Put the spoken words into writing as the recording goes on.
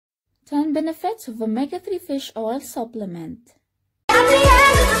10 benefits of omega-3 fish oil supplement.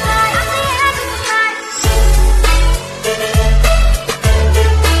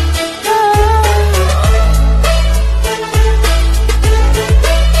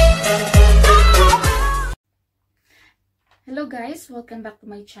 Hello guys! Welcome back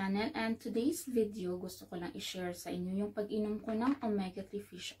to my channel, and today's video gusto ko lang i-share sa inyo yung pag-inom ko ng omega-3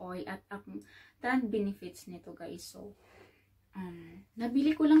 fish oil at ang 10 benefits nito guys. So,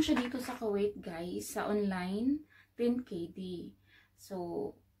 nabili ko lang siya dito sa Kuwait guys, sa online 10KD.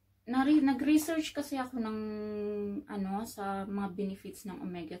 So, nag-research kasi ako ng sa mga benefits ng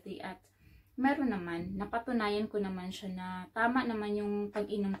omega-3 at meron naman, napatunayan ko naman siya na tama naman yung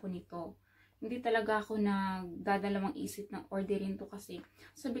pag-inom ko nito. Hindi talaga ako nagdadalawang isip na orderin to kasi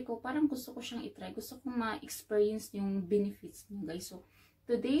sabi ko parang gusto ko siyang itry. Gusto kong ma-experience yung benefits niya guys. So,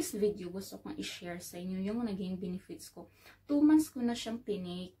 today's video gusto kong i-share sa inyo yung naging benefits ko. 2 months ko na siyang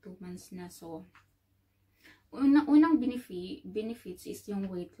tinake. 2 months na. So, unang benefits is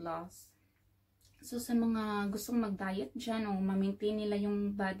yung weight loss. So, sa mga gustong mag-diet dyan o ma-maintain nila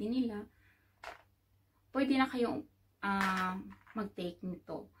yung body nila, pwede na kayong mag-take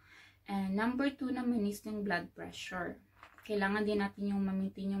nito. And number 2 naman is yung blood pressure. Kailangan din natin yung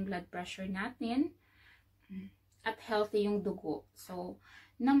ma-maintain yung blood pressure natin at healthy yung dugo. So,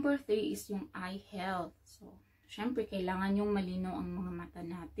 number 3 is yung eye health. So, syempre, kailangan yung malinaw ang mga mata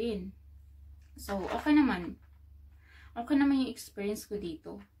natin. So, okay naman. Okay naman yung experience ko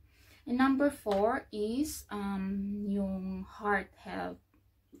dito. And number 4 is yung heart health.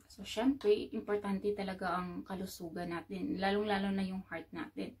 So, syempre, importante talaga ang kalusugan natin. Lalong-lalo na yung heart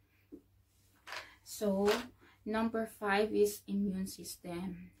natin. So, number 5 is immune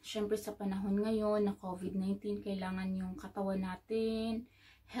system. Siyempre sa panahon ngayon na COVID-19, kailangan yung katawan natin,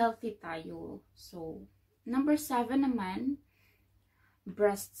 healthy tayo. So, number 7 naman,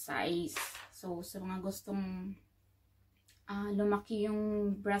 breast size. So, sa mga gustong lumaki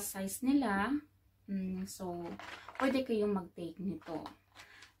yung breast size nila, so, pwede kayong mag-take nito.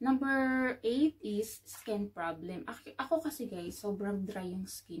 Number 8 is skin problem. Ako kasi guys, sobrang dry yung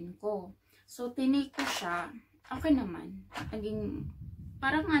skin ko. So, tinake ko siya. Okay naman. Naging,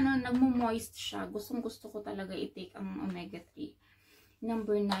 parang nagmo-moist siya. Gustong-gusto ko talaga i-take ang omega-3.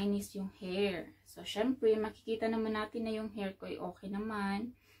 Number 9 is yung hair. So, syempre, makikita naman natin na yung hair ko ay okay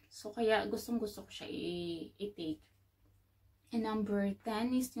naman. So, kaya gustong-gusto ko siya i-take. And number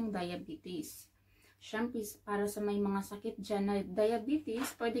 10 is yung diabetes. Syempre, para sa may mga sakit dyan na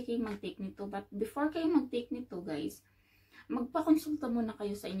diabetes, pwede kayong mag-take nito. But before kayo mag-take nito, guys, magpakonsulta muna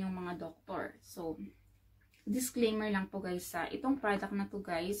kayo sa inyong mga doktor. So, disclaimer lang po guys sa itong product na to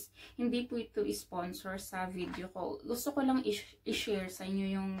guys, hindi po ito sponsor sa video ko. Gusto ko lang i-share sa inyo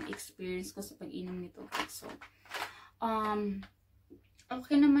yung experience ko sa pag-inom nito guys. So,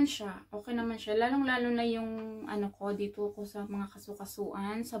 okay naman siya. Okay naman siya. Lalong-lalo na yung ko dito ko sa mga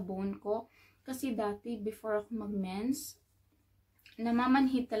kasukasuan, sa bone ko. Kasi dati, before ako mag-mens,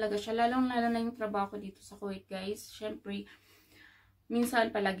 namamanhid talaga siya. Lalong-lalo na yung trabaho ko dito sa Kuwait guys. Syempre,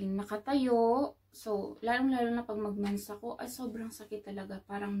 minsan palaging nakatayo. So, lalong-lalo na pag mag-mens ako, ay sobrang sakit talaga.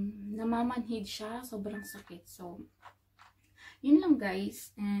 Parang namamanhid siya. Sobrang sakit. So, yun lang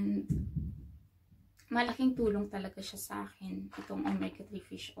guys. And, malaking tulong talaga siya sa akin. Itong omega-3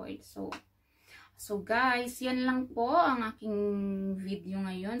 fish oil. So guys, yan lang po ang aking video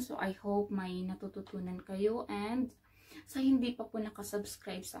ngayon. So, I hope may natututunan kayo. And, sa hindi pa po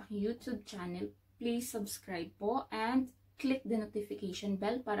nakasubscribe sa aking YouTube channel, please subscribe po and click the notification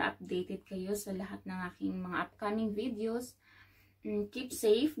bell para updated kayo sa lahat ng aking mga upcoming videos. Keep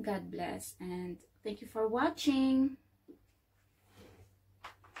safe, God bless, and thank you for watching!